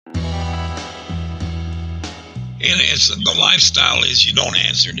And the lifestyle is you don't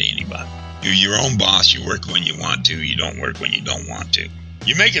answer to anybody. You're your own boss. You work when you want to. You don't work when you don't want to.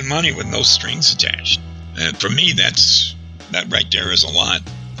 You're making money with no strings attached. And for me, that right there is a lot.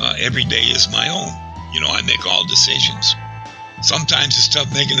 Every day is my own. I make all decisions. Sometimes it's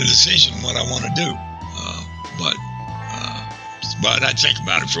tough making a decision what I want to do. But I think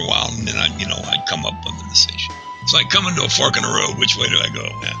about it for a while, and then I'd come up with a decision. It's like coming to a fork in the road. Which way do I go?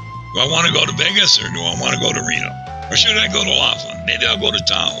 Do I want to go to Vegas, or do I want to go to Reno? Or should I go to Laughlin? Maybe I'll go to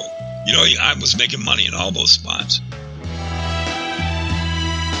Tahoe. I was making money in all those spots.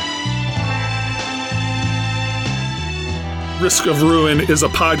 Risk of Ruin is a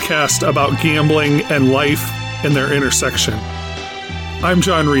podcast about gambling and life and their intersection. I'm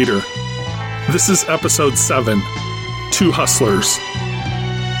John Reeder. This is episode 7, Two Hustlers.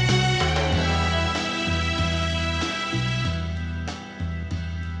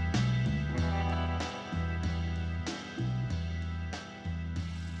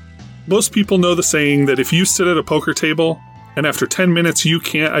 Most people know the saying that if you sit at a poker table and after 10 minutes you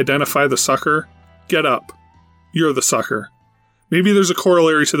can't identify the sucker, get up. You're the sucker. Maybe there's a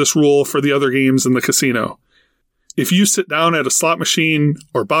corollary to this rule for the other games in the casino. If you sit down at a slot machine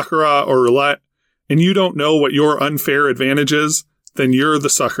or baccarat or roulette and you don't know what your unfair advantage is, then you're the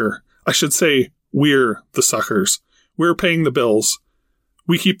sucker. I should say, we're the suckers. We're paying the bills.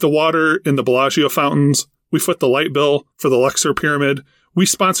 We keep the water in the Bellagio fountains. We foot the light bill for the Luxor Pyramid. We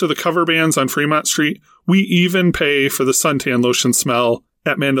sponsor the cover bands on Fremont Street. We even pay for the suntan lotion smell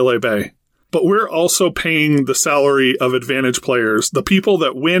at Mandalay Bay. But we're also paying the salary of advantage players, the people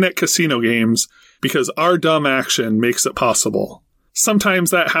that win at casino games, because our dumb action makes it possible.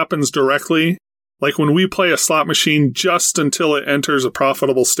 Sometimes that happens directly, like when we play a slot machine just until it enters a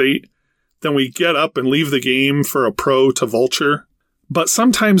profitable state, then we get up and leave the game for a pro to vulture. But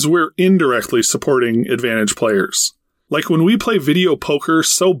sometimes we're indirectly supporting advantage players. Like when we play video poker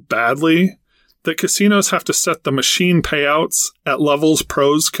so badly that casinos have to set the machine payouts at levels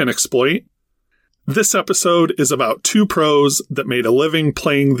pros can exploit. This episode is about two pros that made a living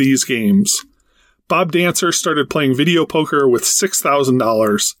playing these games. Bob Dancer started playing video poker with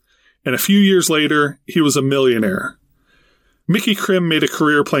 $6,000, and a few years later, he was a millionaire. Mickey Krim made a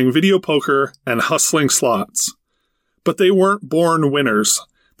career playing video poker and hustling slots. But they weren't born winners.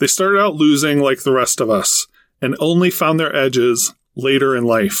 They started out losing like the rest of us, and only found their edges later in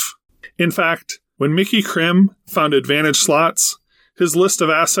life. In fact, when Mickey Krim found Advantage Slots, his list of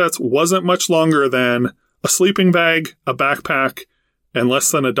assets wasn't much longer than a sleeping bag, a backpack, and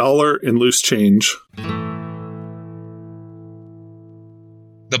less than $1 in loose change.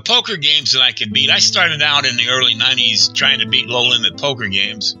 The poker games that I could beat, I started out in the early 90s trying to beat low-limit poker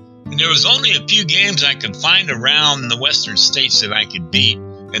games. And there was only a few games I could find around the western states that I could beat.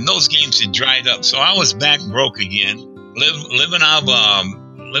 And those games had dried up, so I was back broke again, living out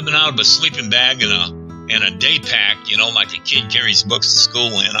of a sleeping bag and a day pack, like a kid carries books to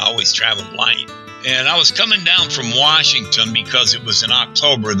school in. I always traveled light. And I was coming down from Washington because it was in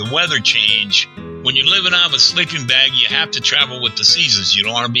October. The weather changed. When you're living out of a sleeping bag, you have to travel with the seasons. You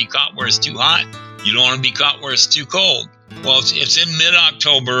don't want to be caught where it's too hot. You don't want to be caught where it's too cold. Well, it's in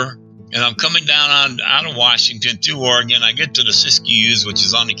mid-October. And I'm coming down out of Washington through Oregon. I get to the Siskiyous, which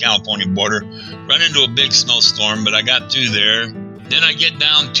is on the California border, run into a big snowstorm, but I got through there. Then I get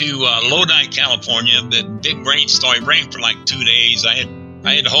down to Lodi, California. The big rainstorm. It rained for like 2 days. I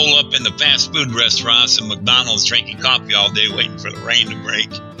had to hole up in the fast food restaurants and McDonald's drinking coffee all day waiting for the rain to break.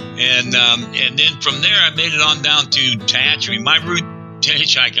 And then from there, I made it on down to Tehachapi. My route to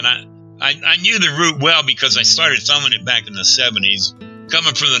hitchhiking, I knew the route well because I started thumbing it back in the 70s.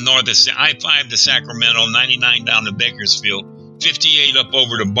 Coming from the north, I-5 to Sacramento, 99 down to Bakersfield, 58 up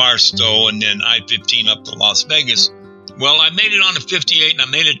over to Barstow, and then I-15 up to Las Vegas. Well, I made it on the 58, and I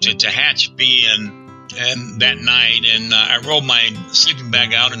made it to Tehachapi and that night, and I rolled my sleeping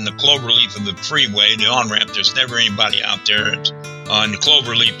bag out in the cloverleaf of the freeway, the on-ramp. There's never anybody out there. On the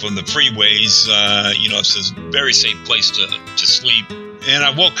cloverleaf of the freeways, it's a very safe place to sleep. And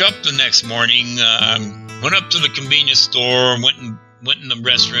I woke up the next morning, went up to the convenience store, went in the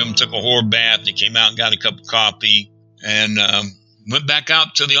restroom, took a whore bath, and came out and got a cup of coffee, and went back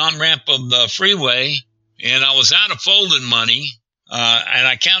out to the on-ramp of the freeway, and I was out of folding money, and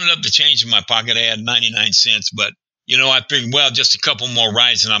I counted up the change in my pocket. I had 99 cents, but, I figured, well, just a couple more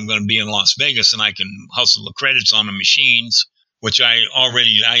rides and I'm going to be in Las Vegas, and I can hustle the credits on the machines, which I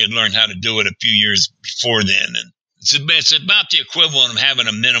had learned how to do it a few years before then, and it's about the equivalent of having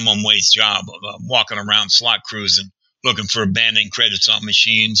a minimum wage job, of walking around slot cruising, looking for abandoned credits on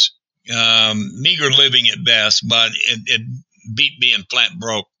machines. Meager living at best, but it beat being flat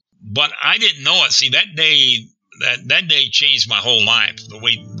broke. But I didn't know it. See, that day, that day changed my whole life, the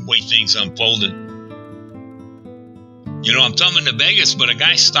way things unfolded. You know, I'm coming to Vegas, but a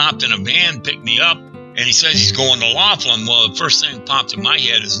guy stopped in a van, picked me up, and he says he's going to Laughlin. Well, the first thing that popped in my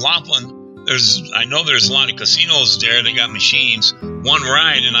head is Laughlin. I know there's a lot of casinos there. They got machines. One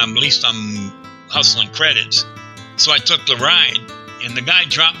ride, and I'm hustling credits. So I took the ride, and the guy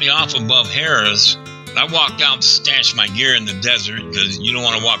dropped me off above Harrah's. I walked out and stashed my gear in the desert because you don't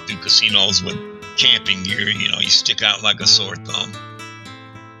want to walk through casinos with camping gear. You know, you stick out like a sore thumb.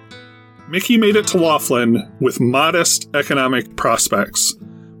 Mickey made it to Laughlin with modest economic prospects,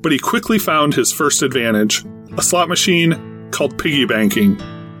 but he quickly found his first advantage, a slot machine called piggy banking.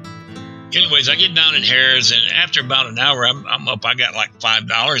 Anyways, I get down at Harrah's, and after about an hour, I'm up. I got like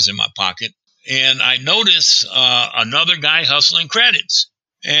 $5 in my pocket, and I notice another guy hustling credits.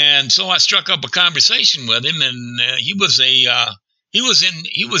 And so I struck up a conversation with him, and he was in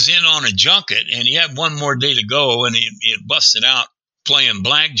on a junket, and he had one more day to go, and he had busted out playing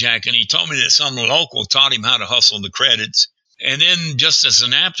blackjack, and he told me that some local taught him how to hustle the credits. And then just as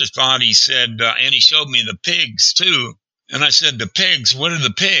an afterthought, he said, and he showed me the pigs too. And I said, the pigs, what are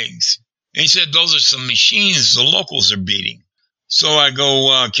the pigs? And he said, those are some machines the locals are beating. So I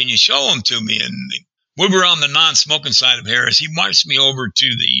go, can you show them to me? And we were on the non-smoking side of Harrah's. He marched me over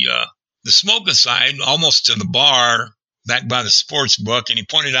to the smoking side, almost to the bar back by the sports book. And he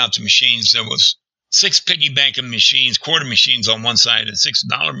pointed out the machines. There was 6 piggy banking machines, quarter machines on one side, and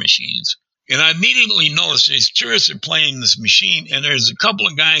 $6 machines. And I immediately noticed these tourists are playing this machine, and there's a couple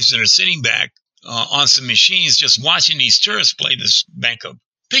of guys that are sitting back on some machines just watching these tourists play this bank of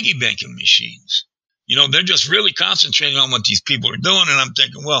piggy banking machines. You know, they're just really concentrating on what these people are doing, and I'm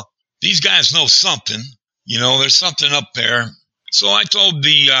thinking, well, these guys know something. You know, there's something up there. So I told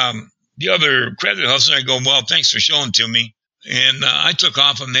the other credit hustler, I go, well, thanks for showing to me. And I took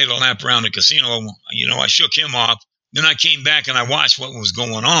off and made a lap around the casino. You know, I shook him off. Then I came back and I watched what was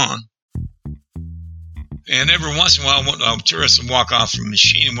going on. And every once in a while, tourists would walk off from a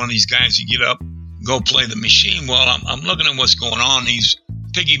machine, and one of these guys would get up, go play the machine. Well, I'm looking at what's going on. These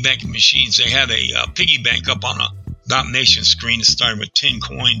piggy banking machines, they had a piggy bank up on a domination screen that started with 10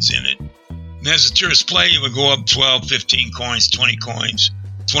 coins in it. And as the tourists play, it would go up 12, 15 coins, 20 coins,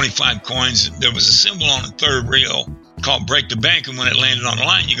 25 coins. There was a symbol on the third reel called break the bank, and when it landed on the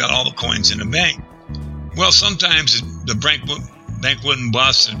line, you got all the coins in the bank. Well, sometimes the bank wouldn't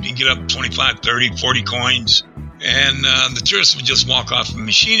bust, and you get up 25, 30, 40 coins, and the tourists would just walk off the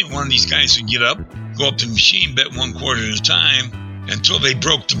machine, and one of these guys would get up, go up to the machine, bet 1 quarter at a time until they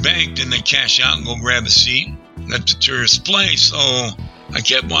broke the bank. Then they cash out and go grab a seat, let the tourists play. So I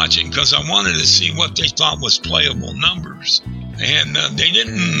kept watching because I wanted to see what they thought was playable numbers. And they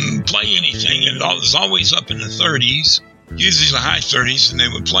didn't play anything. It was always up in the 30s, usually the high 30s, and they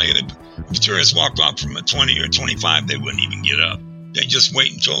would play it. If the tourists walked off from a 20 or 25, they wouldn't even get up. They just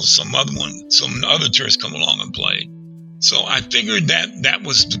wait until some other tourists come along and play. So I figured that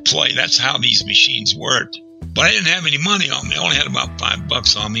was the play. That's how these machines worked. But I didn't have any money on me. I only had about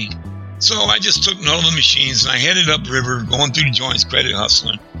 $5 on me. So I just took note of the machines, and I headed upriver, going through the joints, credit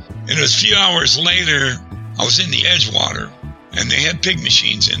hustling. And it was a few hours later, I was in the Edgewater, and they had pig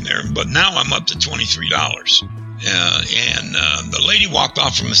machines in there. But now I'm up to $23. The lady walked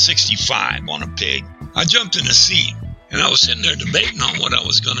off from a 65 on a pig. I jumped in the seat, and I was sitting there debating on what I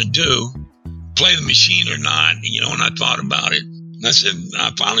was going to do, play the machine or not, you know, and I thought about it. And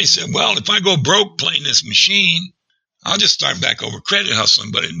I finally said, well, if I go broke playing this machine, I'll just start back over credit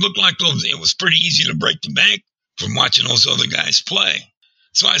hustling. But it looked like it was pretty easy to break the bank from watching those other guys play.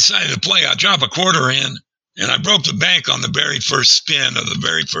 So I decided to play. I dropped a quarter in, and I broke the bank on the very first spin of the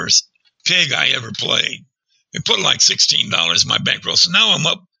very first pig I ever played. It put like $16 in my bankroll. So now I'm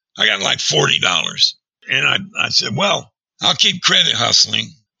up. I got like $40. And I said, well, I'll keep credit hustling.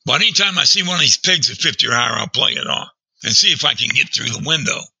 But anytime I see one of these pigs at 50 or higher, I'll play it off and see if I can get through the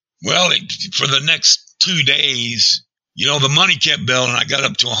window. Well, for the next 2 days, you know, the money kept building. I got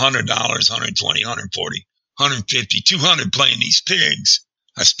up to $100, $120, $140, $150, $200 playing these pigs.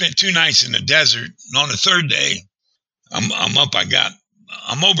 I spent 2 nights in the desert. And on the third day, I'm up.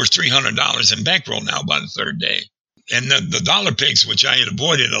 I'm over $300 in bankroll now by the third day. And the dollar pigs, which I had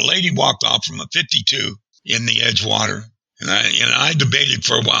avoided, a lady walked off from a 52 in the Edgewater. And I debated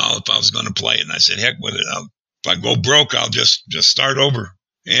for a while if I was going to play it. And I said, heck with it. If I go broke, I'll just start over.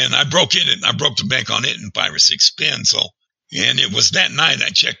 And I broke it, and I broke the bank on it in 5 or 6 spins. And it was that night I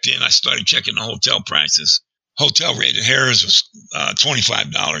checked in. I started checking the hotel prices. Hotel rate at Harrah's was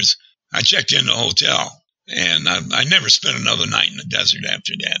 $25. I checked in the hotel, and I never spent another night in the desert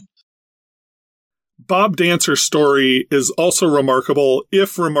after that. Bob Dancer's story is also remarkable,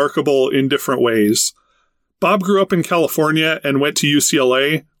 if remarkable in different ways. Bob grew up in California and went to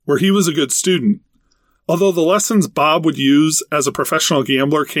UCLA, where he was a good student. Although the lessons Bob would use as a professional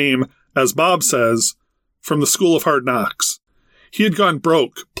gambler came, as Bob says, from the School of Hard Knocks. He had gone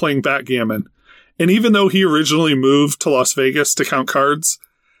broke playing backgammon, and even though he originally moved to Las Vegas to count cards,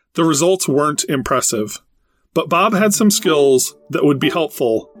 the results weren't impressive. But Bob had some skills that would be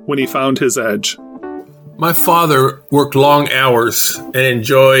helpful when he found his edge. My father worked long hours and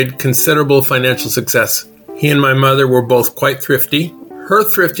enjoyed considerable financial success. He and my mother were both quite thrifty. Her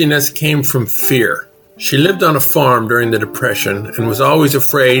thriftiness came from fear. She lived on a farm during the Depression and was always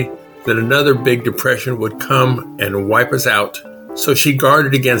afraid that another big depression would come and wipe us out. So she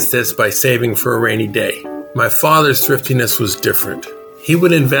guarded against this by saving for a rainy day. My father's thriftiness was different. He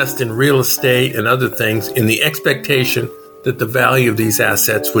would invest in real estate and other things in the expectation that the value of these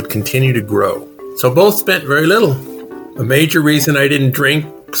assets would continue to grow. So both spent very little. A major reason I didn't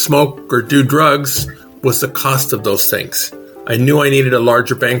drink, smoke, or do drugs was the cost of those things. I knew I needed a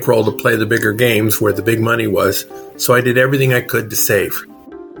larger bankroll to play the bigger games where the big money was, so I did everything I could to save.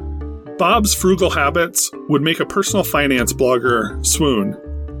 Bob's frugal habits would make a personal finance blogger swoon.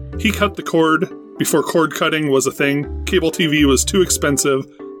 He cut the cord before cord cutting was a thing. Cable TV was too expensive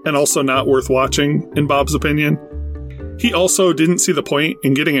and also not worth watching, in Bob's opinion. He also didn't see the point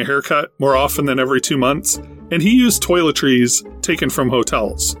in getting a haircut more often than every 2 months, and he used toiletries taken from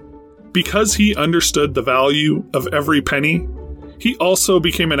hotels. Because he understood the value of every penny, he also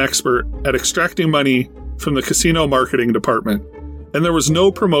became an expert at extracting money from the casino marketing department, and there was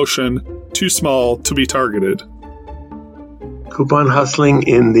no promotion too small to be targeted. Coupon hustling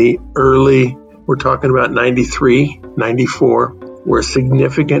in the early, we're talking about 93, 94, were a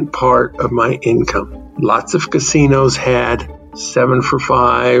significant part of my income. Lots of casinos had 7 for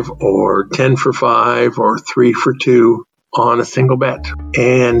 5 or 10 for 5 or 3 for 2 on a single bet.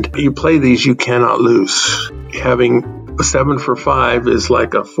 And you play these, you cannot lose. Having a 7 for 5 is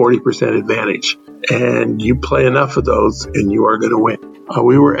like a 40% advantage. And you play enough of those and you are going to win.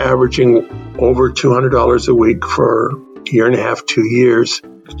 We were averaging over $200 a week for a year and a half, 2 years,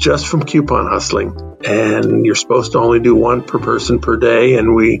 just from coupon hustling. And you're supposed to only do 1 per person per day.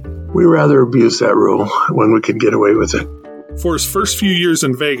 And we rather abused that rule when we could get away with it. For his first few years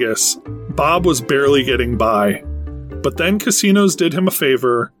in Vegas, Bob was barely getting by. But then casinos did him a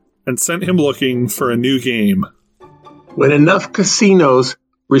favor and sent him looking for a new game. When enough casinos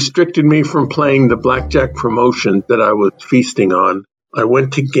restricted me from playing the blackjack promotion that I was feasting on, I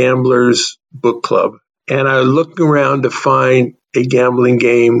went to Gambler's Book Club, and I looked around to find a gambling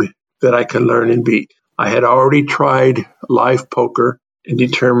game that I could learn and beat. I had already tried live poker and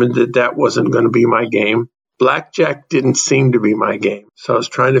determined that that wasn't going to be my game. Blackjack didn't seem to be my game, so I was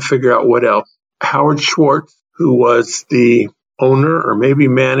trying to figure out what else. Howard Schwartz, who was the owner or maybe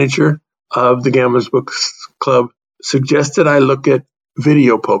manager of the Gambler's Book Club, suggested I look at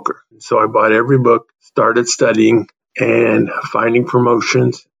video poker. So I bought every book, started studying and finding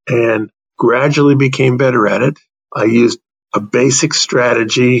promotions, and gradually became better at it. I used a basic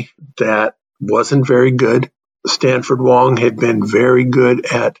strategy that wasn't very good. Stanford Wong had been very good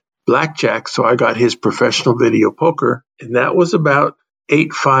at blackjack, so I got his professional video poker, and that was about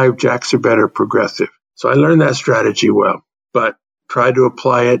 8-5 jacks or better progressive. So I learned that strategy well, but tried to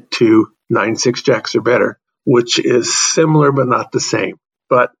apply it to 9-6 jacks or better, which is similar but not the same.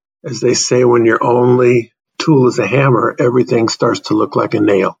 But as they say, when your only tool is a hammer, everything starts to look like a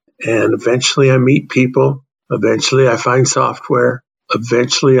nail. And eventually I meet people. Eventually I find software.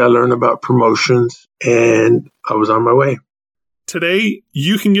 Eventually I learn about promotions, and I was on my way. Today,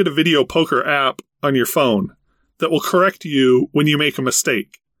 you can get a video poker app on your phone that will correct you when you make a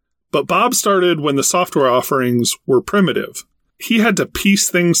mistake. But Bob started when the software offerings were primitive. He had to piece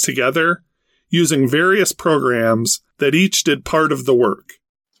things together using various programs that each did part of the work.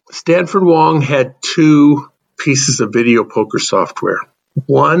 Stanford Wong had 2 pieces of video poker software.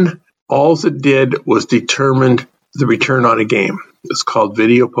 One, all it did was determined the return on a game. It's called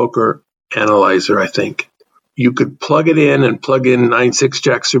Video Poker Analyzer, I think. You could plug it in and plug in 9-6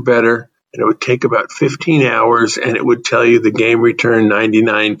 jacks or better, and it would take about 15 hours, and it would tell you the game return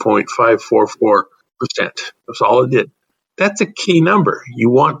 99.544%. That's all it did. That's a key number. You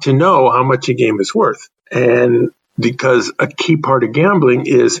want to know how much a game is worth. And because a key part of gambling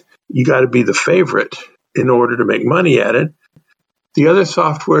is you got to be the favorite in order to make money at it. The other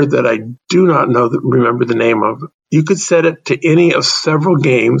software that I do not remember the name of, you could set it to any of several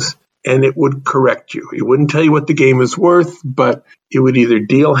games and it would correct you. It wouldn't tell you what the game is worth, but it would either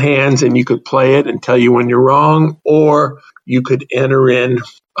deal hands and you could play it and tell you when you're wrong, or you could enter in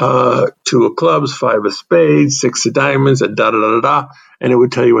 2 of clubs, 5 of spades, 6 of diamonds, and da-da-da-da-da, and it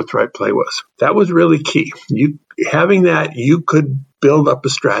would tell you what the right play was. That was really key. Having that, you could build up a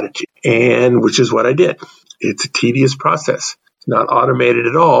strategy, and which is what I did. It's a tedious process. It's not automated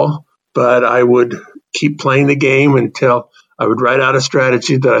at all, but I would keep playing the game until I would write out a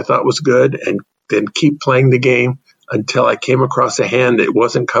strategy that I thought was good, and then keep playing the game until I came across a hand that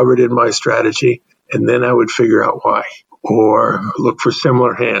wasn't covered in my strategy, and then I would figure out why, or look for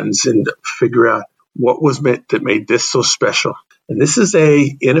similar hands and figure out what was meant that made this so special. And this is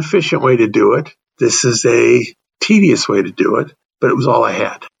a inefficient way to do it. This is a tedious way to do it, but it was all I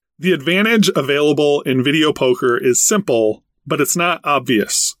had. The advantage available in video poker is simple, but it's not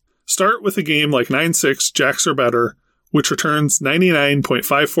obvious. Start with a game like 9-6 Jacks or Better, which returns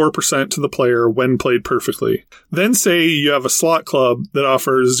 99.54% to the player when played perfectly. Then say you have a slot club that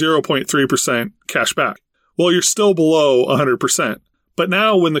offers 0.3% cash back. Well, you're still below 100%. But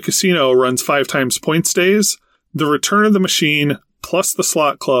now when the casino runs 5 times points days, the return of the machine plus the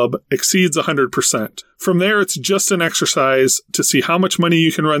slot club exceeds 100%. From there, it's just an exercise to see how much money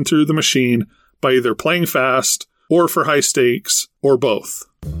you can run through the machine by either playing fast or for high stakes or both.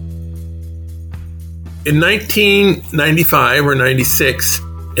 In 1995 or 96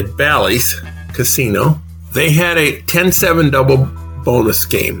 at Bally's Casino, they had a 10-7 double bonus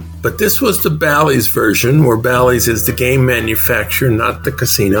game. But this was the Bally's version, where Bally's is the game manufacturer, not the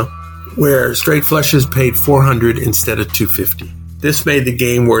casino, where straight flushes paid $400 instead of $250. This made the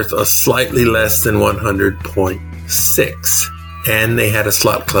game worth a slightly less than 100.6, and they had a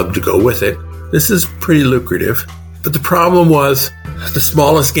slot club to go with it. This is pretty lucrative. But the problem was the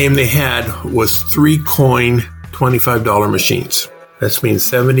smallest game they had was 3-coin $25 machines. That means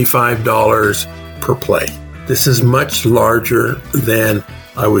 $75 per play. This is much larger than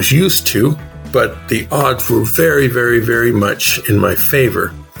I was used to, but the odds were very, very, very much in my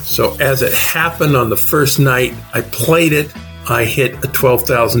favor. So as it happened on the first night I played it, I hit a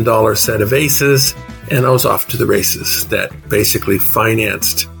 $12,000 set of aces, and I was off to the races. That basically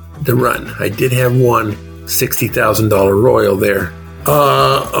financed the run. I did have one $60,000 royal there.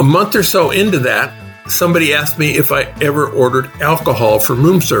 A month or so into that, somebody asked me if I ever ordered alcohol for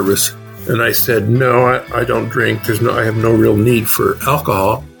room service. And I said, no, I don't drink. I have no real need for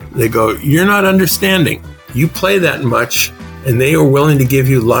alcohol. They go, you're not understanding. You play that much, and they are willing to give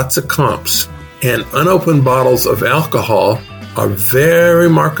you lots of comps. And unopened bottles of alcohol are very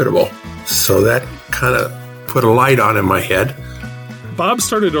marketable. So that kind of put a light on in my head. Bob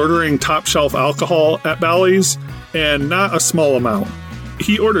started ordering top shelf alcohol at Bally's, and not a small amount.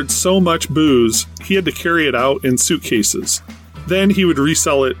 He ordered so much booze, he had to carry it out in suitcases. Then he would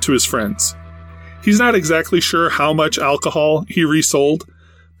resell it to his friends. He's not exactly sure how much alcohol he resold,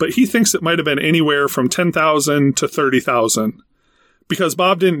 but he thinks it might have been anywhere from $10,000 to $30,000. Because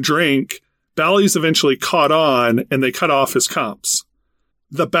Bob didn't drink, Bally's eventually caught on, and they cut off his comps.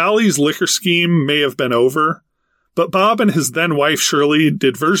 The Bally's liquor scheme may have been over, but Bob and his then-wife Shirley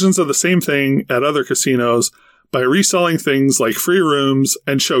did versions of the same thing at other casinos by reselling things like free rooms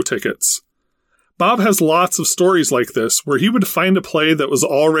and show tickets. Bob has lots of stories like this where he would find a play that was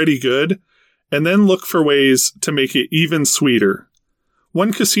already good and then look for ways to make it even sweeter.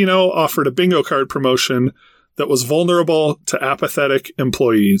 One casino offered a bingo card promotion that was vulnerable to apathetic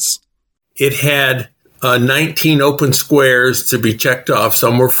employees. It had 19 open squares to be checked off.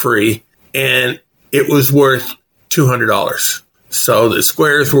 Some were free, and it was worth $200. So the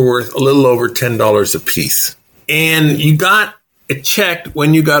squares were worth a little over $10 a piece. And you got it checked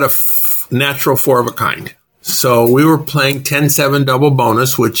when you got a natural 4 of a kind. So we were playing 10-7 double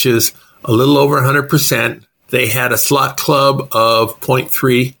bonus, which is a little over 100%. They had a slot club of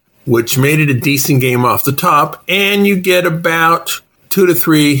 0.3, which made it a decent game off the top. And you get about 2 to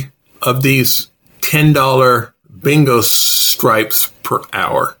 3 of these $10 bingo stripes per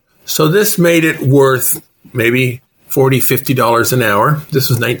hour. So this made it worth maybe $40, $50 an hour. This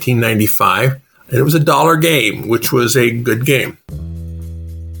was 1995. And it was $1 game, which was a good game.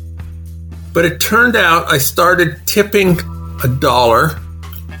 But it turned out I started tipping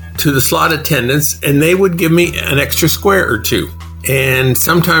 $1 to the slot attendants, and they would give me an extra square or two. And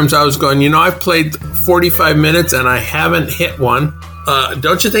sometimes I was going, I've played 45 minutes and I haven't hit one.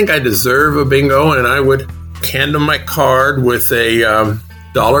 Don't you think I deserve a bingo? And I would hand them my card with a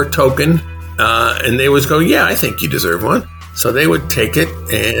dollar token. And they would go, yeah, I think you deserve one. So they would take it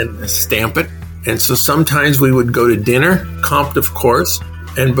and stamp it. And so sometimes we would go to dinner, comped, of course.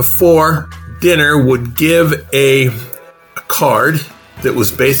 And before dinner would give a card that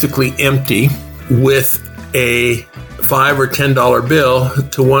was basically empty with a $5 or $10 bill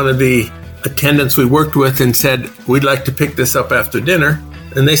to one of the attendants we worked with and said, we'd like to pick this up after dinner.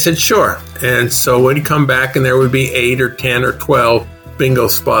 And they said, sure. And so we'd come back and there would be 8 or 10 or 12 bingo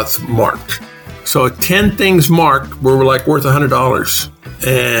spots marked. So 10 things marked were like worth $100.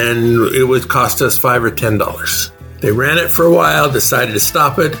 And it would cost us $5 or $10. They ran it for a while, decided to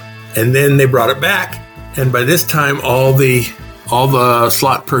stop it, and then they brought it back. And by this time, all the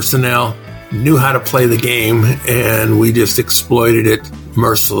slot personnel knew how to play the game, and we just exploited it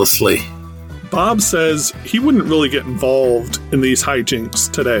mercilessly. Bob says he wouldn't really get involved in these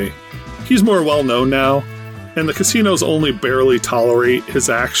hijinks today. He's more well-known now, and the casinos only barely tolerate his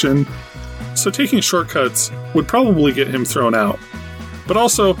action, so taking shortcuts would probably get him thrown out. But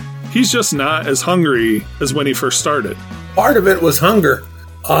also, he's just not as hungry as when he first started. Part of it was hunger.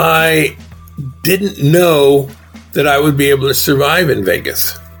 I didn't know that I would be able to survive in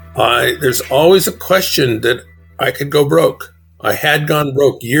Vegas. There's always a question that I could go broke. I had gone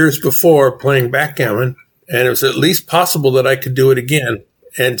broke years before playing backgammon, and it was at least possible that I could do it again.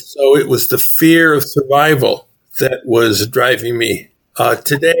 And so it was the fear of survival that was driving me.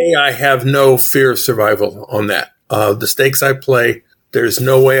 Today, I have no fear of survival on that. The stakes I play, there's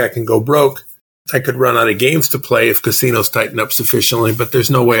no way I can go broke. I could run out of games to play if casinos tighten up sufficiently, but there's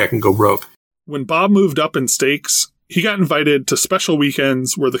no way I can go broke. When Bob moved up in stakes, he got invited to special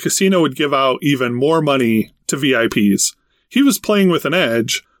weekends where the casino would give out even more money to VIPs. He was playing with an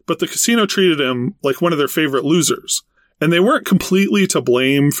edge, but the casino treated him like one of their favorite losers. And they weren't completely to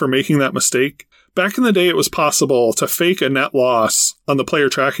blame for making that mistake. Back in the day, it was possible to fake a net loss on the player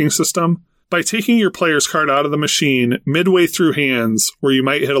tracking system by taking your player's card out of the machine midway through hands where you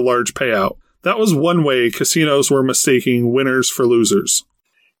might hit a large payout. That was one way casinos were mistaking winners for losers.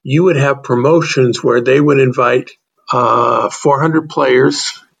 You would have promotions where they would invite 400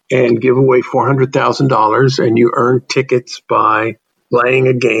 players and give away $400,000, and you earn tickets by playing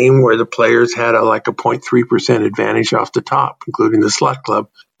a game where the players had a 0.3% advantage off the top, including the slot club,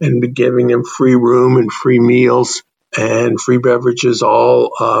 and be giving them free room and free meals and free beverages,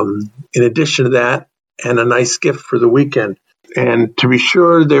 all in addition to that, and a nice gift for the weekend. And to be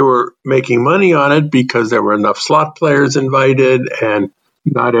sure, they were making money on it because there were enough slot players invited, and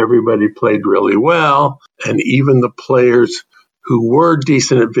not everybody played really well. And even the players who were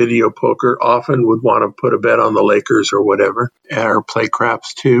decent at video poker often would want to put a bet on the Lakers or whatever, or play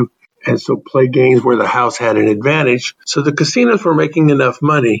craps too. And so play games where the house had an advantage. So the casinos were making enough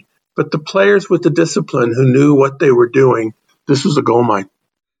money, but the players with the discipline who knew what they were doing, this was a gold mine.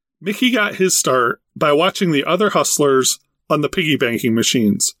 Mickey got his start by watching the other hustlers on the piggy banking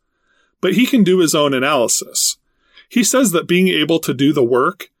machines, but he can do his own analysis. He says that being able to do the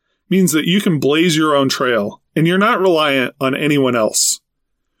work means that you can blaze your own trail, and you're not reliant on anyone else.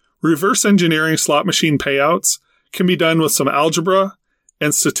 Reverse engineering slot machine payouts can be done with some algebra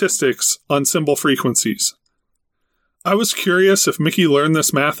and statistics on symbol frequencies. I was curious if Mickey learned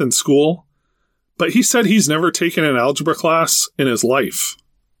this math in school, but he said he's never taken an algebra class in his life.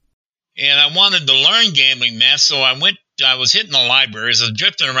 And I wanted to learn gambling math, so I was hitting the libraries. I was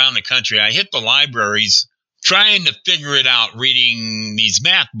drifting around the country. I hit the libraries trying to figure it out, reading these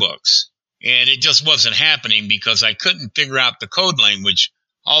math books. And it just wasn't happening because I couldn't figure out the code language.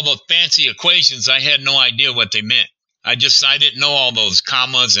 All those fancy equations, I had no idea what they meant. I didn't know all those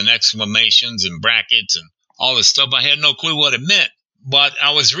commas and exclamations and brackets and all this stuff. I had no clue what it meant. But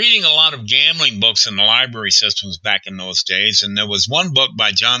I was reading a lot of gambling books in the library systems back in those days. And there was one book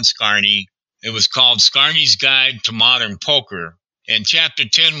by John Scarney. It was called Scarney's Guide to Modern Poker. And chapter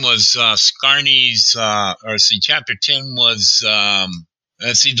 10 was chapter 10 was,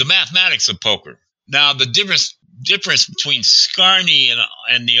 the mathematics of poker. Now, the difference between Scarney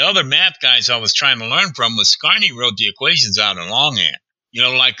and the other math guys I was trying to learn from was Scarney wrote the equations out in longhand. In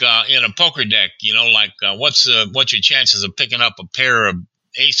a poker deck, what's your chances of picking up a pair of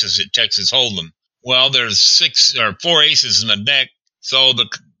aces at Texas Hold'em? Well, there's 6 or 4 aces in the deck, so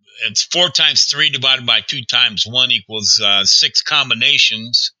it's 4 times 3 divided by 2 times 1 equals 6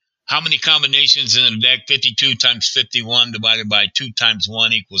 combinations. How many combinations in the deck? 52 times 51 divided by 2 times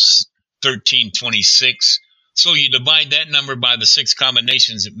 1 equals 1326. So you divide that number by the 6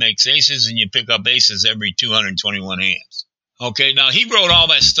 combinations, it makes aces, and you pick up aces every 221 hands. Okay, now he wrote all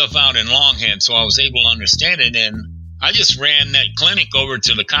that stuff out in longhand, so I was able to understand it, and I just ran that clinic over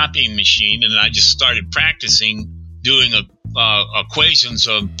to the copying machine, and I just started practicing doing equations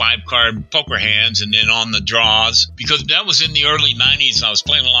of 5-card poker hands and then on the draws, because that was in the early 90s. I was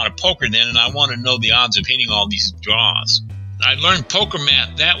playing a lot of poker then, and I wanted to know the odds of hitting all these draws. I learned poker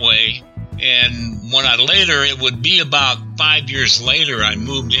math that way, and it would be about 5 years later, I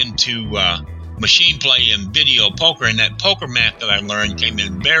moved into machine play and video poker, and that poker math that I learned came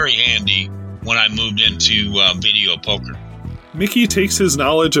in very handy when I moved into video poker. Mickey takes his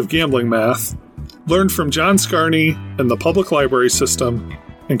knowledge of gambling math, learned from John Scarney and the public library system,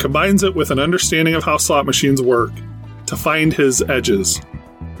 and combines it with an understanding of how slot machines work to find his edges.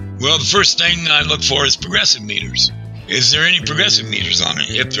 Well, the first thing I look for is progressive meters. Is there any progressive meters on it?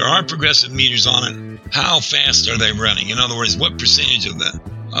 If there are progressive meters on it, how fast are they running? In other words, what percentage of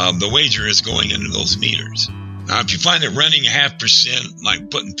the wager is going into those meters? Now, if you find it running 0.5%,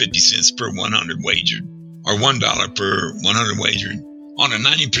 like putting 50 cents per 100 wagered, or $1 per 100 wagered, on a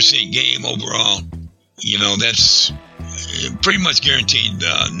 90% game overall, that's pretty much guaranteed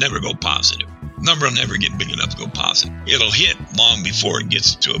never go positive. Number will never get big enough to go positive. It'll hit long before it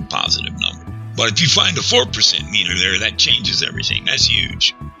gets to a positive number. But if you find a 4% meter there, that changes everything. That's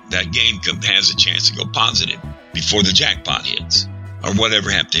huge. That game has a chance to go positive before the jackpot hits, or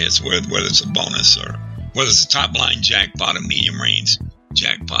whatever happens to hit, whether it's a bonus or whether it's a top line jackpot, a medium range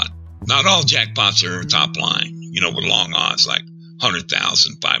jackpot. Not all jackpots are top line, with long odds like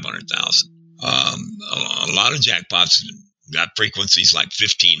 100,000, 500,000. A lot of jackpots got frequencies like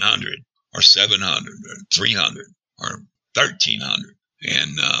 1,500 or 700 or 300 or 1,300.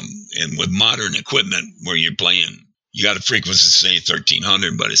 And with modern equipment where you're playing, you got a frequency, say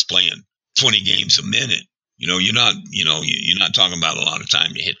 1,300, but it's playing 20 games a minute. You're not talking about a lot of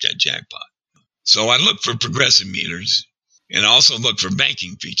time to hit that jackpot. So I look for progressive meters and also look for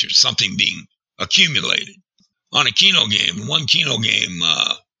banking features, something being accumulated. On a Keno game, one Keno game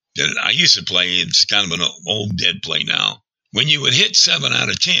that I used to play, it's kind of an old dead play now. When you would hit 7 out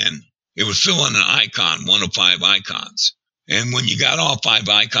of 10, it would fill in an icon, 1 of 5 icons. And when you got all 5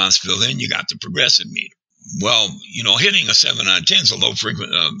 icons filled in, you got the progressive meter. Well, hitting a 7 out of 10 is a low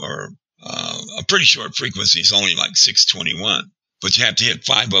frequency, or a pretty short frequency. It's only like 621. But you have to hit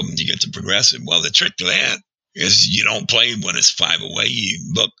 5 of them to get the progressive. Well, the trick to that is you don't play when it's 5 away.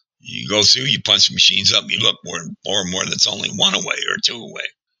 You look, you go through, you punch the machines up, you look more and more that's only 1 away or 2 away.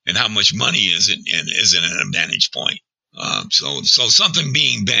 And how much money is it, and is it an advantage point? So something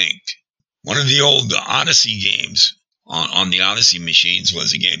being banked. One of the old Odyssey games on the Odyssey machines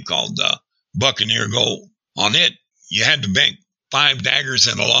was a game called Buccaneer Gold. On it, you had to bank 5 daggers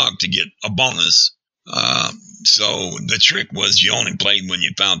and a log to get a bonus. So the trick was you only played when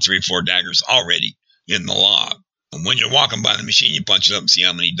you found 3 or 4 daggers already in the log. And when you're walking by the machine, you punch it up and see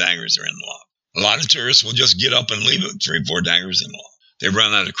how many daggers are in the log. A lot of tourists will just get up and leave it, 3 or 4 daggers in the log. They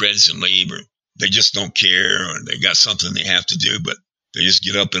run out of credits and leave, or they just don't care, or they got something they have to do, but they just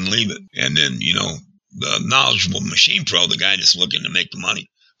get up and leave it. And then, the knowledgeable machine pro, the guy that's looking to make the money,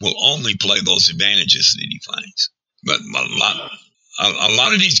 will only play those advantages that he finds. But a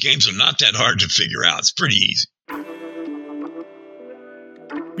lot of these games are not that hard to figure out. It's pretty easy.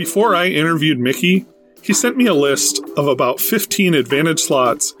 Before I interviewed Mickey, he sent me a list of about 15 advantage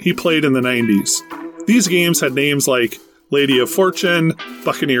slots he played in the 90s. These games had names like Lady of Fortune,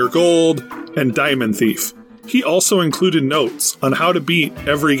 Buccaneer Gold, and Diamond Thief. He also included notes on how to beat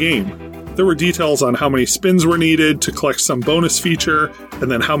every game. There were details on how many spins were needed to collect some bonus feature,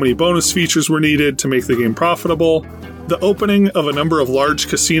 and then how many bonus features were needed to make the game profitable. The opening of a number of large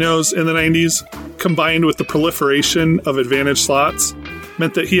casinos in the 90s, combined with the proliferation of advantage slots,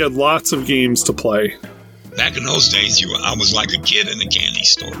 meant that he had lots of games to play. Back in those days, I was like a kid in a candy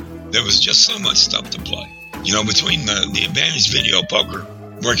store. There was just so much stuff to play. Between the advantage video poker,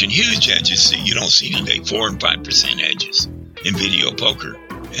 working huge edges that you don't see today, 4 and 5% edges in video poker.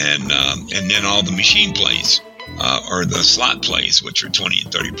 And then all the machine plays, or the slot plays, which are 20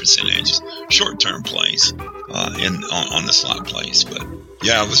 and 30% edges, short-term plays on the slot plays. But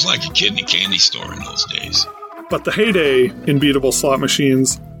yeah, I was like a kid in a candy store in those days. But the heyday in beatable slot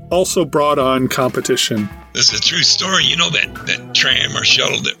machines also brought on competition. This is a true story. That tram or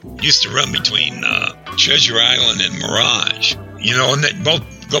shuttle that used to run between Treasure Island and Mirage, and that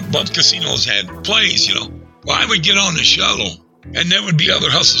both casinos had plays, Well, I would get on the shuttle, and there would be other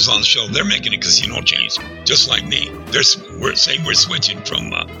hustlers on the shuttle. They're making a casino change, just like me. We're switching from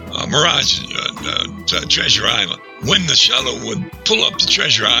Mirage to Treasure Island. When the shuttle would pull up to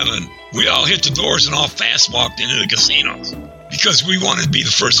Treasure Island, we all hit the doors and all fast walked into the casinos because we wanted to be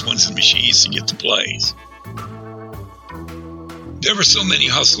the first ones in the machines to get the plays. There were so many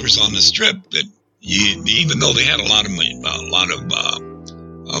hustlers on the strip that even though they had a lot of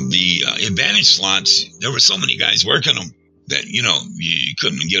the advantage slots, there were so many guys working them that, you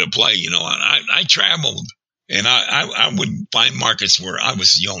couldn't get a play. I traveled, and I would find markets where I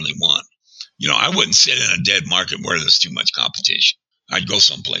was the only one. I wouldn't sit in a dead market where there's too much competition. I'd go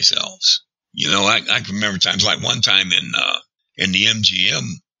someplace else. I can remember times like one time in the MGM,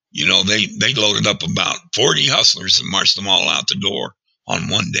 they loaded up about 40 hustlers and marched them all out the door on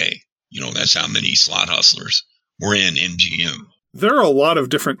one day. That's how many slot hustlers were in MGM. There are a lot of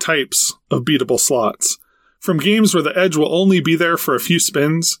different types of beatable slots, from games where the edge will only be there for a few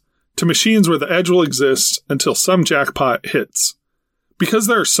spins, to machines where the edge will exist until some jackpot hits. Because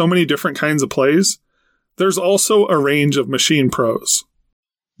there are so many different kinds of plays, there's also a range of machine pros.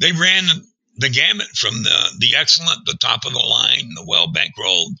 They ran the gamut from the excellent, the top of the line, the well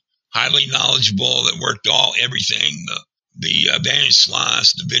bankrolled, highly knowledgeable, that worked everything, the advantage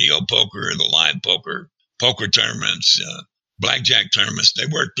slots, the video poker, the live poker, poker tournaments, blackjack tournaments. They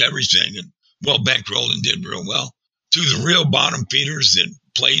worked everything and well bankrolled and did real well. To the real bottom feeders that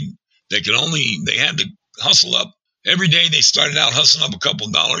played, they had to hustle up. Every day they started out hustling up a couple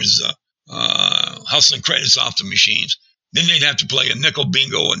 $, hustling credits off the machines. Then they'd have to play a nickel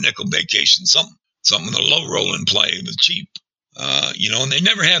bingo, a nickel vacation, something with a low rolling play. It was cheap, and they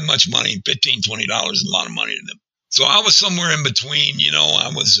never had much money. $15, $20 is a lot of money to them. So I was somewhere in between. I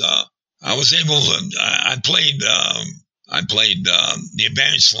was able to. I played the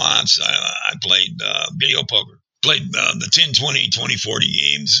advantage slots. I played video poker. Played the 10, 20, 20, 40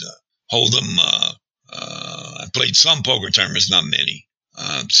 games. Hold'em. I played some poker tournaments, not many.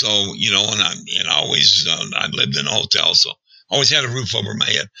 I lived in a hotel, so I always had a roof over my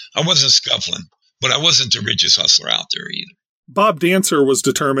head. I wasn't scuffling, but I wasn't the richest hustler out there either. Bob Dancer was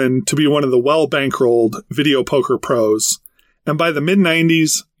determined to be one of the well-bankrolled video poker pros, and by the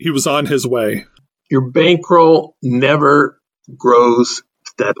mid-90s, he was on his way. Your bankroll never grows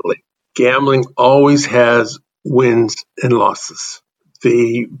steadily. Gambling always has wins and losses.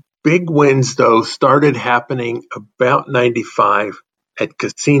 The big wins, though, started happening about 95 at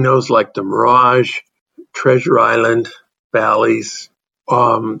casinos like the Mirage, Treasure Island, Bally's,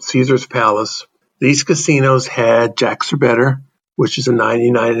 Caesar's Palace. These casinos had Jacks or Better, which is a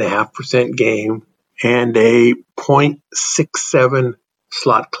 99.5% game, and a 0.67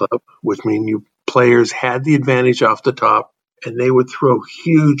 slot club, which means players had the advantage off the top, and they would throw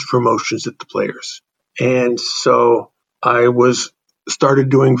huge promotions at the players. And so I started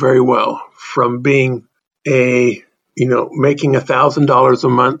doing very well from being making $1,000 a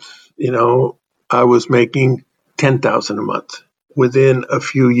month. I was making $10,000 a month within a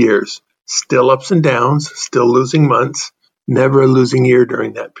few years. Still ups and downs, still losing months, never a losing year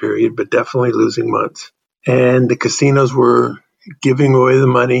during that period, but definitely losing months. And the casinos were giving away the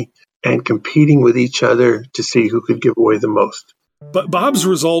money and competing with each other to see who could give away the most. But Bob's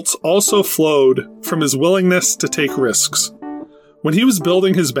results also flowed from his willingness to take risks. When he was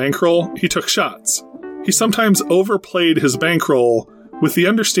building his bankroll, he took shots. He sometimes overplayed his bankroll with the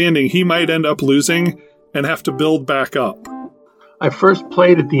understanding he might end up losing and have to build back up. I first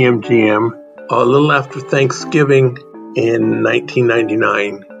played at the MGM a little after Thanksgiving in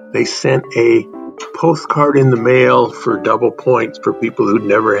 1999. They sent a postcard in the mail for double points for people who'd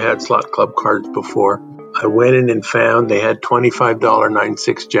never had slot club cards before. I went in and found they had $25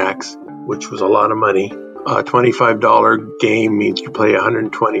 9-6 jacks, which was a lot of money. A $25 game means you play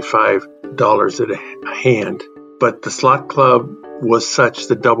 $125 at a hand. But the slot club was such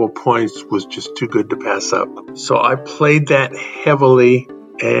that double points was just too good to pass up. So I played that heavily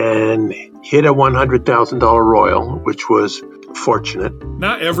and hit a $100,000 royal, which was fortunate.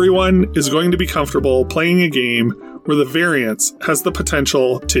 Not everyone is going to be comfortable playing a game where the variance has the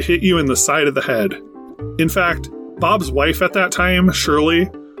potential to hit you in the side of the head. In fact, Bob's wife at that time, Shirley,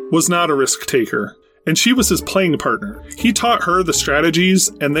 was not a risk taker, and she was his playing partner. He taught her the strategies,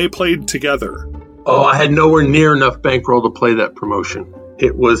 and they played together. Oh, I had nowhere near enough bankroll to play that promotion.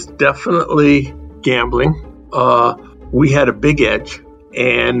 It was definitely gambling. We had a big edge,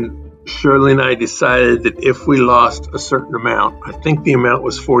 and Shirley and I decided that if we lost a certain amount, I think the amount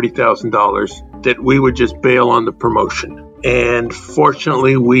was $40,000, that we would just bail on the promotion. And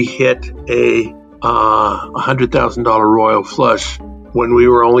fortunately, we hit a $100,000 royal flush when we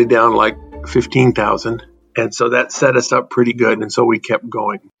were only down like $15,000. And so that set us up pretty good. And so we kept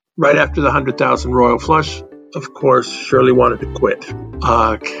going. Right after the $100,000 royal flush, of course, Shirley wanted to quit.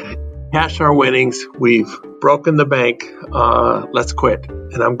 Cash our winnings. We've broken the bank. Let's quit.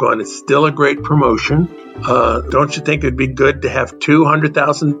 And I'm going, it's still a great promotion. Don't you think it'd be good to have two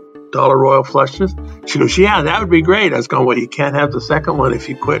 $100,000 royal flushes? She goes, yeah, that would be great. I was going, well, you can't have the second one if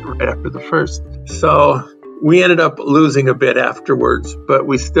you quit right after the first. So we ended up losing a bit afterwards, but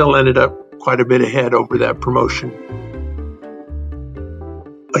we still ended up quite a bit ahead over that promotion.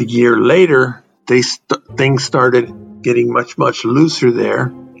 A year later, things started getting much, much looser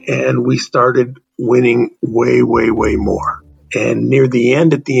there, and we started winning way, way, way more. And near the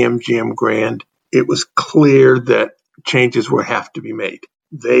end at the MGM Grand, it was clear that changes would have to be made.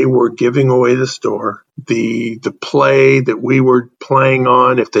 They were giving away the store. The play that we were playing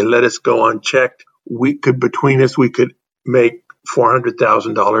on, if they let us go unchecked, between us, we could make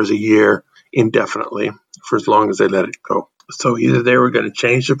 $400,000 a year indefinitely for as long as they let it go. So either they were going to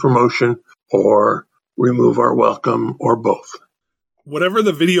change the promotion or remove our welcome, or both. Whatever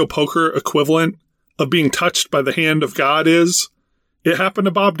the video poker equivalent of being touched by the hand of God is, it happened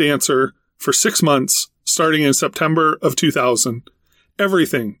to Bob Dancer for 6 months, starting in September of 2000.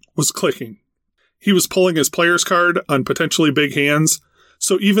 Everything was clicking. He was pulling his player's card on potentially big hands,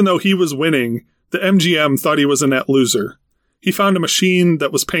 so even though he was winning, the MGM thought he was a net loser. He found a machine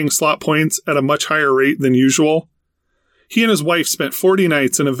that was paying slot points at a much higher rate than usual. He and his wife spent 40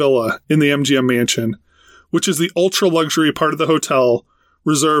 nights in a villa in the MGM mansion, which is the ultra-luxury part of the hotel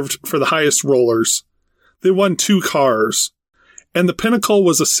reserved for the highest rollers. They won 2 cars. And the pinnacle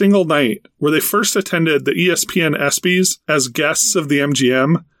was a single night where they first attended the ESPN ESPYs as guests of the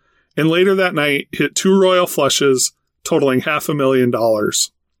MGM, and later that night hit 2 royal flushes totaling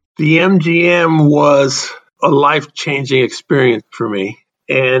 $500,000. The MGM was a life-changing experience for me,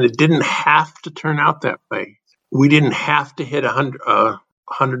 and it didn't have to turn out that way. We didn't have to hit $100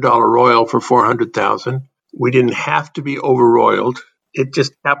 royal for $400,000. We didn't have to be over-royaled. It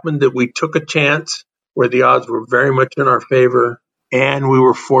just happened that we took a chance where the odds were very much in our favor, and we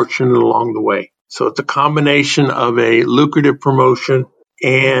were fortunate along the way. So it's a combination of a lucrative promotion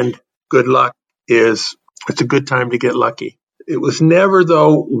and good luck. It's a good time to get lucky. It was never,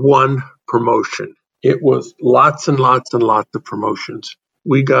 though, one promotion. It was lots and lots and lots of promotions.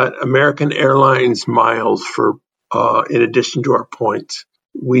 We got American Airlines miles for, in addition to our points.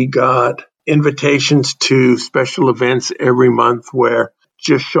 We got invitations to special events every month where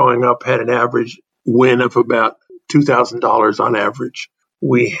just showing up had an average win of about $2,000 on average.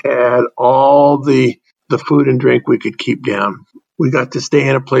 We had all the food and drink we could keep down. We got to stay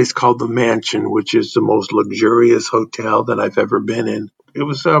in a place called the Mansion, which is the most luxurious hotel that I've ever been in. It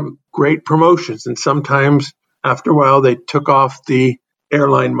was great promotions, and sometimes after a while they took off the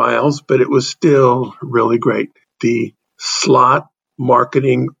airline miles, but it was still really great. The slot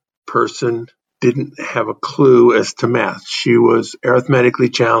marketing person didn't have a clue as to math. She was arithmetically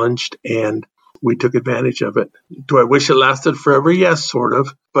challenged, and we took advantage of it. Do I wish it lasted forever? Yes, sort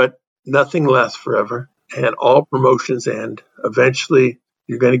of, but nothing lasts forever, and all promotions end. Eventually,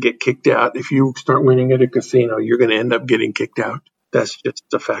 you're going to get kicked out. If you start winning at a casino, you're going to end up getting kicked out. That's just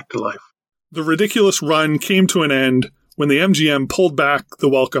a fact of life. The ridiculous run came to an end when the MGM pulled back the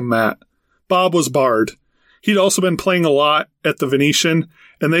welcome mat. Bob was barred. He'd also been playing a lot at the Venetian,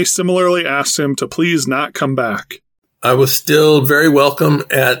 and they similarly asked him to please not come back. I was still very welcome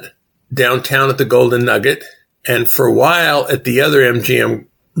at downtown at the Golden Nugget, and for a while at the other MGM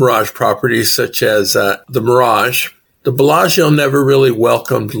Mirage properties, such as the Mirage. The Bellagio never really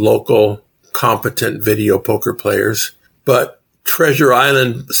welcomed local, competent video poker players, but Treasure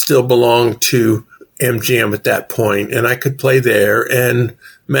Island still belonged to MGM at that point, and I could play there, and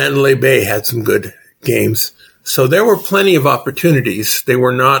Mandalay Bay had some good games. So there were plenty of opportunities. They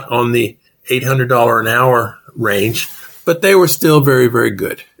were not on the $800 an hour range, but they were still very, very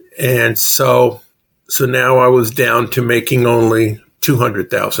good. And so now I was down to making only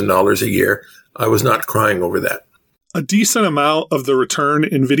 $200,000 a year. I was not crying over that. A decent amount of the return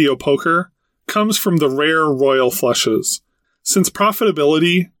in video poker comes from the rare royal flushes. Since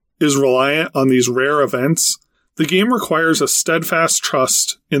profitability is reliant on these rare events, the game requires a steadfast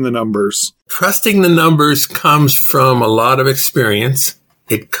trust in the numbers. Trusting the numbers comes from a lot of experience.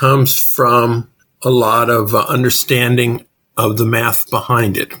 It comes from a lot of understanding of the math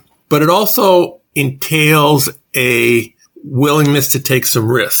behind it. But it also entails a willingness to take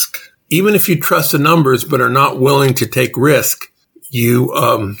some risk. Even if you trust the numbers but are not willing to take risk,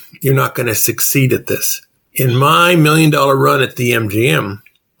 you're not going to succeed at this. In my $1 million run at the MGM,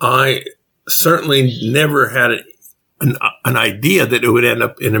 I certainly never had an idea that it would end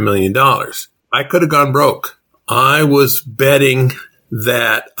up in $1 million. I could have gone broke. I was betting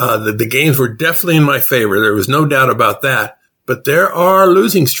that the games were definitely in my favor. There was no doubt about that. But there are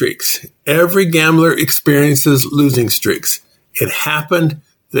losing streaks. Every gambler experiences losing streaks. It happened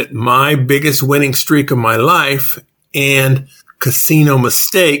that my biggest winning streak of my life and casino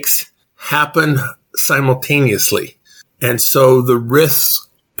mistakes happened simultaneously. And so the risks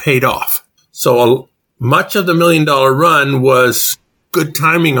paid off. So much of the $1 million run was good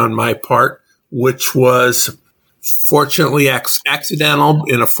timing on my part, which was fortunately accidental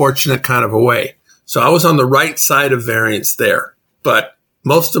in a fortunate kind of a way. So I was on the right side of variance there. But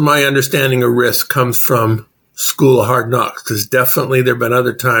most of my understanding of risk comes from School of Hard Knocks, because definitely there have been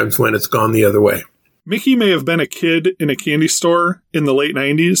other times when it's gone the other way. Mickey may have been a kid in a candy store in the late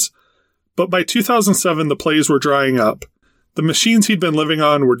 90s, but by 2007 the plays were drying up. The machines he'd been living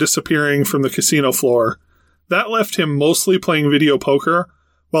on were disappearing from the casino floor. That left him mostly playing video poker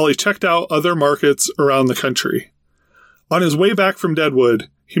while he checked out other markets around the country. On his way back from Deadwood,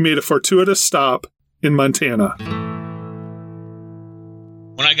 he made a fortuitous stop in Montana.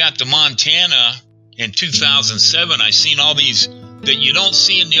 When I got to Montana in 2007, I seen all these that you don't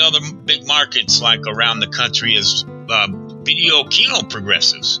see in the other big markets like around the country as video Keno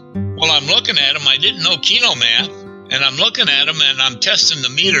progressives. Well, I'm looking at them. I didn't know Keno math, and I'm looking at them, and I'm testing the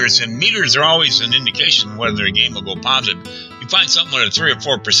meters, and meters are always an indication whether a game will go positive. You find something with a 3 or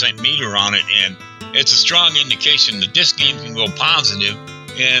 4% meter on it, and it's a strong indication that this game can go positive.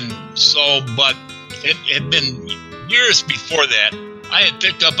 And so, but it had been years before that, I had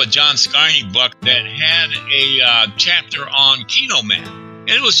picked up a John Scarney book that had a chapter on Keno math. And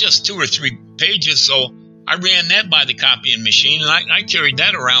it was just 2 or 3 pages, so I ran that by the copying machine, and I carried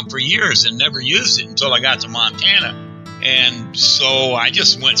that around for years and never used it until I got to Montana. And so I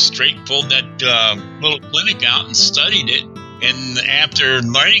just went straight, pulled that little clinic out and studied it. And after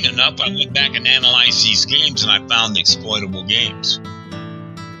learning enough, I went back and analyzed these games, and I found exploitable games.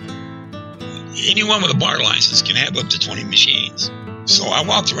 Anyone with a bar license can have up to 20 machines. So I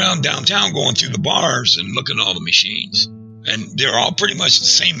walked around downtown going through the bars and looking at all the machines. And they're all pretty much the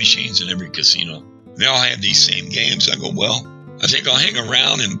same machines in every casino. They all have these same games. I go, well, I think I'll hang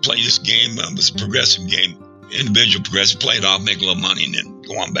around and play this game. It was a progressive game, individual progressive, play it off, make a little money, and then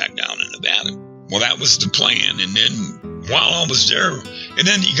go on back down in Nevada. Well, that was the plan. And then while I was there, and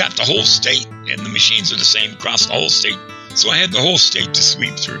then you got the whole state, and the machines are the same across the whole state. So I had the whole state to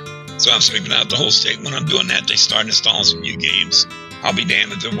sweep through. So I'm sweeping out the whole state. When I'm doing that, they start installing some new games. I'll be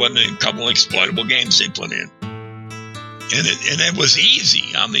damned if there wasn't a couple of exploitable games they put in. And it was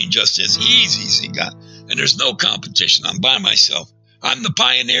easy. I mean, just as easy as it got. And there's no competition. I'm by myself. I'm the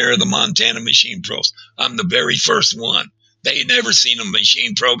pioneer of the Montana Machine Pros. I'm the very first one. They had never seen a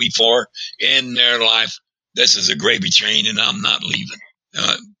Machine Pro before in their life. This is a gravy train, and I'm not leaving.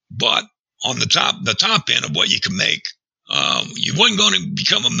 But on the top end of what you can make, you wasn't going to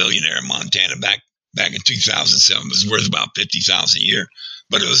become a millionaire in Montana back in 2007. It was worth about $50,000 a year,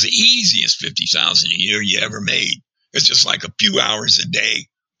 but it was the easiest $50,000 a year you ever made. It's just like a few hours a day,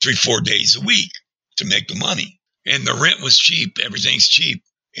 3-4 days a week to make the money. And the rent was cheap. Everything's cheap.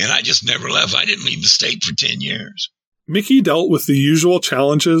 And I just never left. I didn't leave the state for 10 years. Mickey dealt with the usual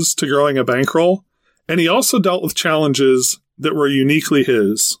challenges to growing a bankroll, and he also dealt with challenges that were uniquely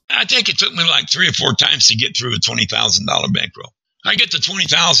his. I think it took me like 3 or 4 times to get through a $20,000 bankroll. I get to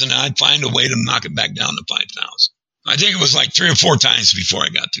 $20,000 and I'd find a way to knock it back down to $5,000. I think it was like 3 or 4 times before I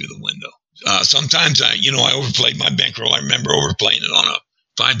got through the window. Sometimes I overplayed my bankroll. I remember overplaying it on a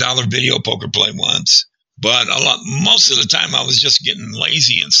 $5 video poker play once. But most of the time I was just getting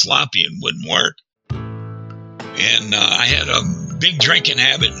lazy and sloppy and wouldn't work. And I had a big drinking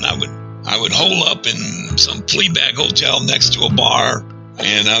habit, and I would hole up in some flea bag hotel next to a bar,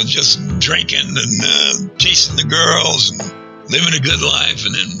 and I was just drinking and chasing the girls and living a good life.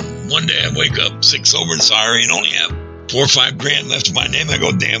 And then one day I wake up sick, sober, and sorry, and only have $4 or $5 grand left in my name. I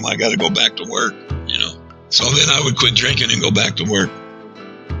go, damn, I got to go back to work, So then I would quit drinking and go back to work.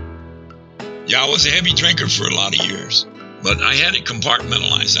 Yeah, I was a heavy drinker for a lot of years, but I had it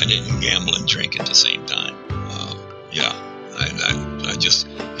compartmentalized. I didn't gamble and drink at the same time. I just,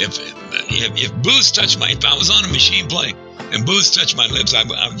 if booze touched if I was on a machine play and booze touched my lips, I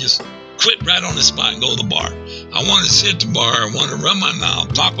would just quit right on the spot and go to the bar. I wanted to sit at the bar, I wanted to run my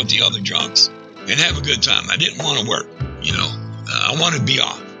mouth, talk with the other drunks, and have a good time. I didn't want to work, I wanted to be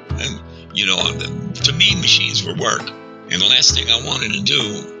off. And, to me, machines were work. And the last thing I wanted to do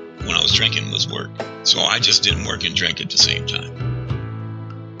when I was drinking was work. So I just didn't work and drink at the same time.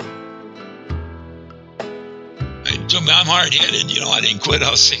 I'm hard-headed, I didn't quit. I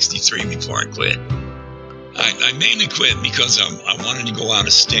was 63 before I quit. I mainly quit because I wanted to go out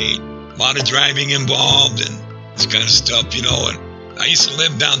of state. A lot of driving involved and this kind of stuff, And I used to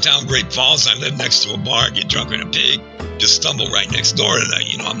live downtown Great Falls. I lived next to a bar, get drunker than a pig, just stumble right next door.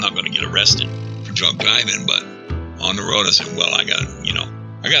 And I'm not going to get arrested for drunk driving, but on the road I said, well, I got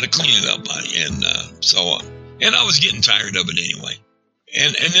to clean it up. And I was getting tired of it anyway.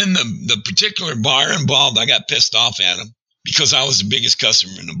 And then the particular bar involved, I got pissed off at them because I was the biggest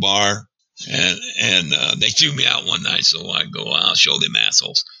customer in the bar. And they threw me out one night. So I go, I'll show them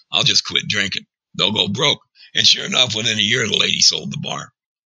assholes. I'll just quit drinking. They'll go broke. And sure enough, within a year, the lady sold the bar.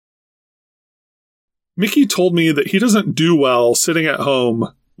 Mickey told me that he doesn't do well sitting at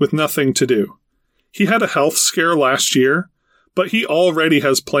home with nothing to do. He had a health scare last year, but he already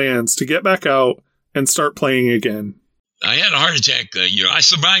has plans to get back out and start playing again. I had a heart attack. I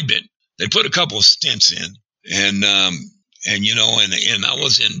survived it. They put a couple of stents in, and And, and I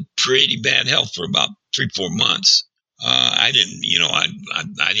was in pretty bad health for about 3-4 months. I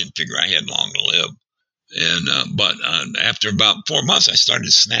didn't figure I had long to live. But after about 4 months, I started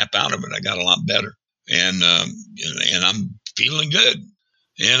to snap out of it. I got a lot better, and I'm feeling good.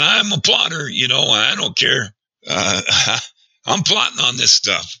 And I'm a plotter, I don't care. I'm plotting on this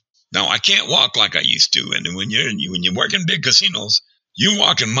stuff. Now, I can't walk like I used to. And when you work in big casinos, you're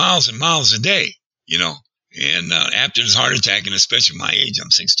walking miles and miles a day, And after this heart attack, and especially my age,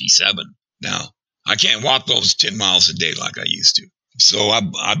 I'm 67 now, I can't walk those 10 miles a day like I used to. So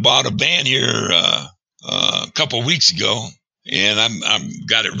I bought a van here a couple of weeks ago, and I'm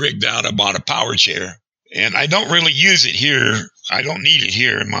got it rigged out. I bought a power chair, and I don't really use it here. I don't need it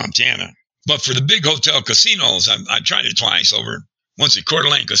here in Montana. But for the big hotel casinos, I tried it twice over. Once at Coeur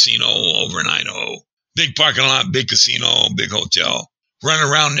d'Alene Casino over in Idaho. Big parking lot, big casino, big hotel.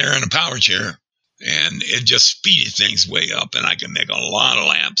 Run around there in a power chair, and it just speeded things way up, and I can make a lot of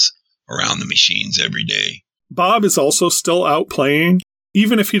laps around the machines every day. Bob is also still out playing,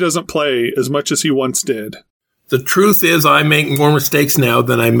 even if he doesn't play as much as he once did. The truth is I make more mistakes now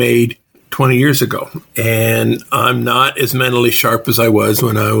than I made 20 years ago, and I'm not as mentally sharp as I was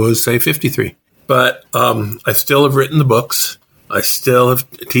when I was, say, 53. But I still have written the books. I still have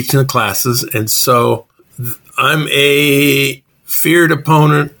teaching the classes, and so I'm a feared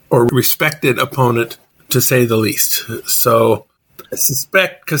opponent or respected opponent, to say the least. So I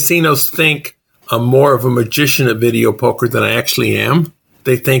suspect casinos think I'm more of a magician at video poker than I actually am.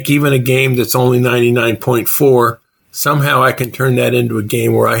 They think even a game that's only 99.4, somehow I can turn that into a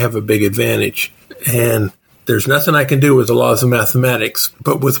game where I have a big advantage. And there's nothing I can do with the laws of mathematics,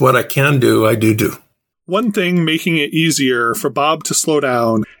 but with what I can do, I do. One thing making it easier for Bob to slow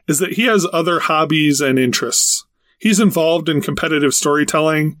down is that he has other hobbies and interests. He's involved in competitive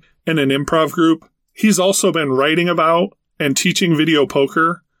storytelling and an improv group. He's also been writing about and teaching video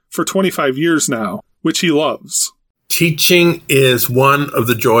poker for 25 years now, which he loves. Teaching is one of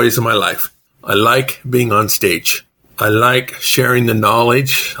the joys of my life. I like being on stage. I like sharing the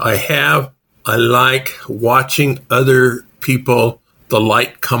knowledge I have. I like watching other people, the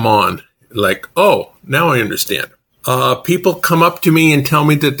light come on. Like, oh, now I understand. People come up to me and tell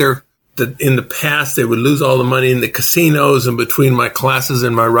me that in the past they would lose all the money in the casinos, and between my classes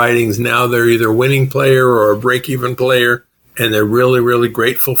and my writings, now they're either a winning player or a break-even player, and they're really, really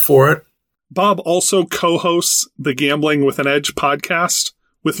grateful for it. Bob also co-hosts the Gambling with an Edge podcast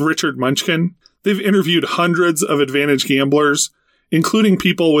with Richard Munchkin. They've interviewed hundreds of advantage gamblers, including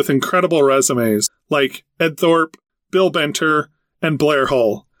people with incredible resumes like Ed Thorpe, Bill Benter, and Blair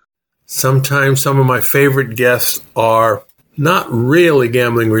Hull. Sometimes some of my favorite guests are not really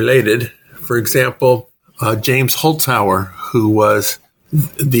gambling related. For example, James Holzhauer, who was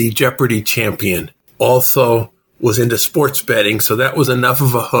the Jeopardy champion, also was into sports betting. So that was enough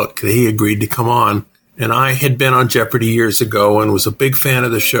of a hook that he agreed to come on. And I had been on Jeopardy years ago and was a big fan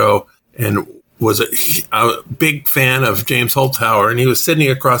of the show and was a big fan of James Holzhauer. And he was sitting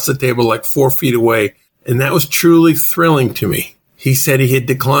across the table like 4 feet away. And that was truly thrilling to me. He said he had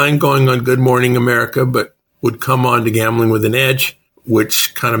declined going on Good Morning America, but would come on to Gambling with an Edge,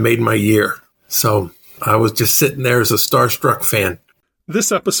 which kind of made my year. So I was just sitting there as a starstruck fan.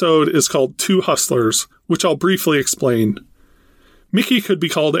 This episode is called Two Hustlers, which I'll briefly explain. Mickey could be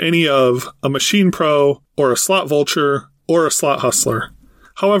called any of a machine pro, or a slot vulture, or a slot hustler.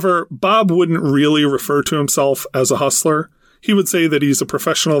 However, Bob wouldn't really refer to himself as a hustler. He would say that he's a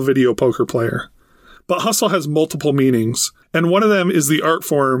professional video poker player. But hustle has multiple meanings, and one of them is the art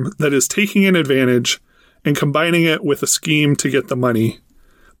form that is taking an advantage and combining it with a scheme to get the money.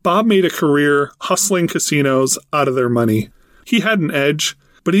 Bob made a career hustling casinos out of their money. He had an edge,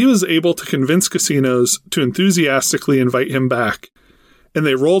 but he was able to convince casinos to enthusiastically invite him back, and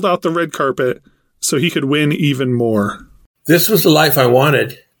they rolled out the red carpet so he could win even more. This was the life I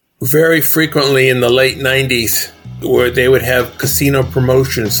wanted. Very frequently in the late 90s, where they would have casino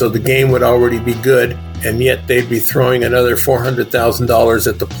promotions, so the game would already be good, and yet they'd be throwing another $400,000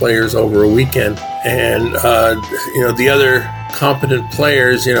 at the players over a weekend. And, the other competent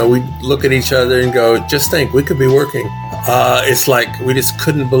players, we'd look at each other and go, just think, we could be working. It's like we just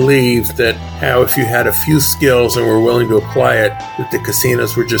couldn't believe that how if you had a few skills and were willing to apply it, that the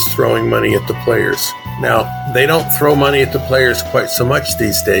casinos were just throwing money at the players. Now, they don't throw money at the players quite so much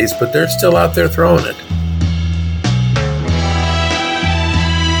these days, but they're still out there throwing it.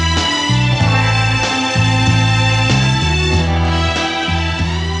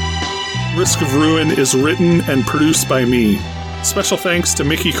 Risk of Ruin is written and produced by me. Special thanks to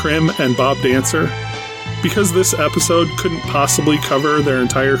Mickey Krim and Bob Dancer. Because this episode couldn't possibly cover their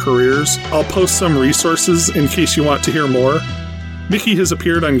entire careers, I'll post some resources in case you want to hear more. Mickey has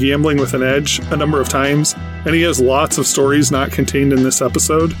appeared on Gambling with an Edge a number of times, and he has lots of stories not contained in this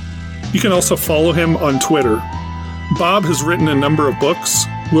episode. You can also follow him on Twitter. Bob has written a number of books,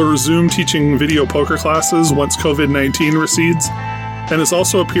 will resume teaching video poker classes once COVID-19 recedes, and has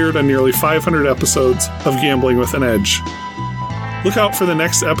also appeared on nearly 500 episodes of Gambling with an Edge. Look out for the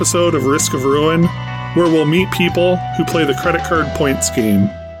next episode of Risk of Ruin, where we'll meet people who play the credit card points game.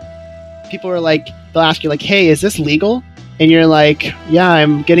 People are like, they'll ask you like, hey, is this legal? And you're like, yeah,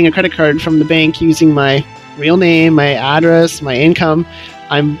 I'm getting a credit card from the bank using my real name, my address, my income.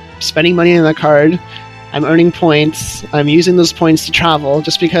 I'm spending money on that card. I'm earning points. I'm using those points to travel.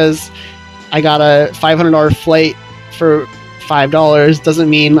 Just because I got a $500 flight for $5 doesn't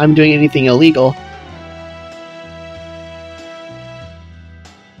mean I'm doing anything illegal.